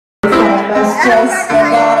famous just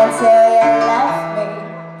again until you left me.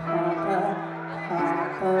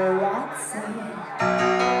 Paperazzi.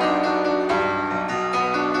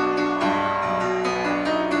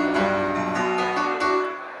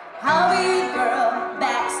 How are you, girl?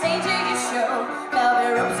 Backstage at your show,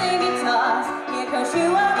 velvet ropes and guitars. Yeah, 'cause you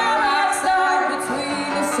are my rock star between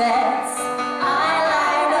the sets.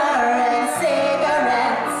 Eyeliner and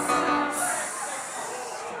cigarettes.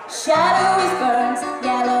 Shadow is burnt,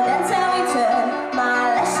 yellow that's how we turn. My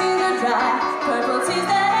lashes are dry, purple tears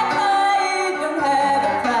that I cried don't have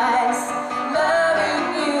a price. Loving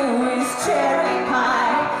you is cherry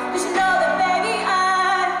pie. You should know that, baby,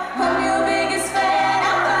 I'm your biggest fan.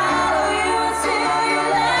 I'll follow you until you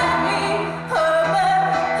left me.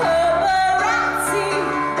 Paparazzi,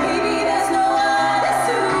 baby, there's no other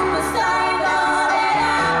superstar you know that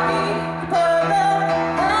I'll be.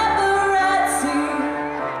 Paparazzi.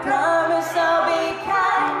 Promise I'll be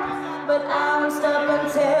kind, but I won't stop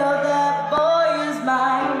until that boy is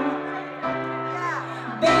mine.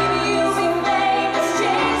 Baby, you'll be famous,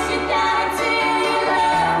 chase you down until you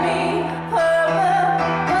love me.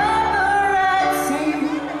 Paparazzi.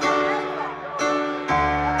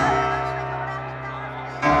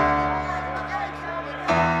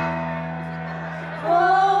 Oh,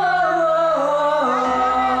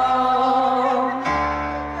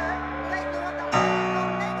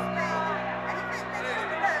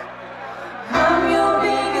 I'm your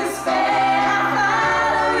biggest fan. I'll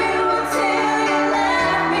follow you until you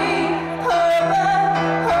left me.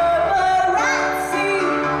 Paparazzi,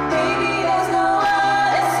 baby, there's no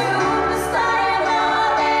other superstar you know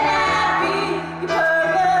that I'd be.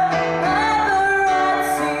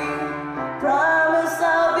 Paparazzi, promise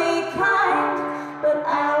I'll be kind, but I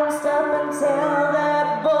won't stop until that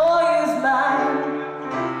boy is mine.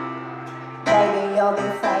 Baby, you'll be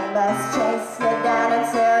famous, chase you down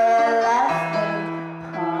until you left me.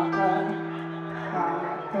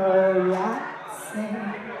 Paparazzi.